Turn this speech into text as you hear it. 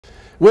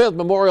With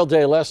Memorial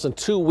Day less than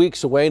 2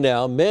 weeks away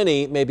now,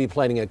 many may be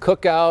planning a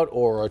cookout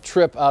or a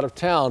trip out of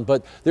town,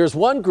 but there's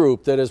one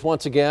group that is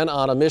once again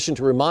on a mission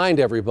to remind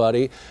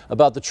everybody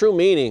about the true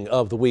meaning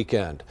of the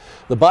weekend.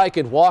 The Bike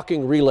and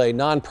Walking Relay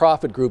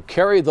nonprofit group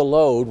Carry the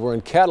Load were in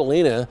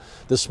Catalina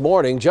this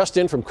morning, just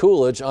in from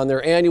Coolidge on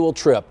their annual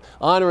trip,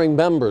 honoring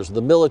members of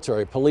the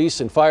military, police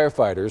and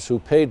firefighters who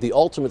paid the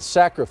ultimate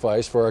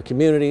sacrifice for our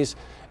communities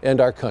and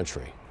our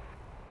country.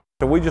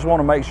 So we just want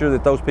to make sure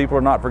that those people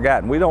are not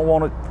forgotten. We don't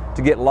want it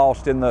to get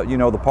lost in the,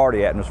 the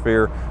party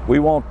atmosphere. We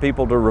want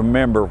people to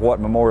remember what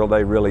Memorial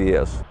Day really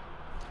is.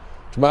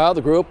 Tomorrow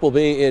the group will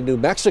be in New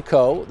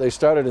Mexico. They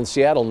started in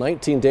Seattle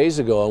 19 days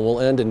ago and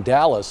will end in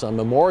Dallas on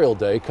Memorial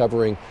Day,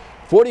 covering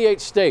 48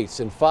 states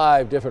and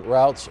 5 different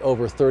routes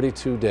over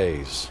 32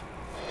 days.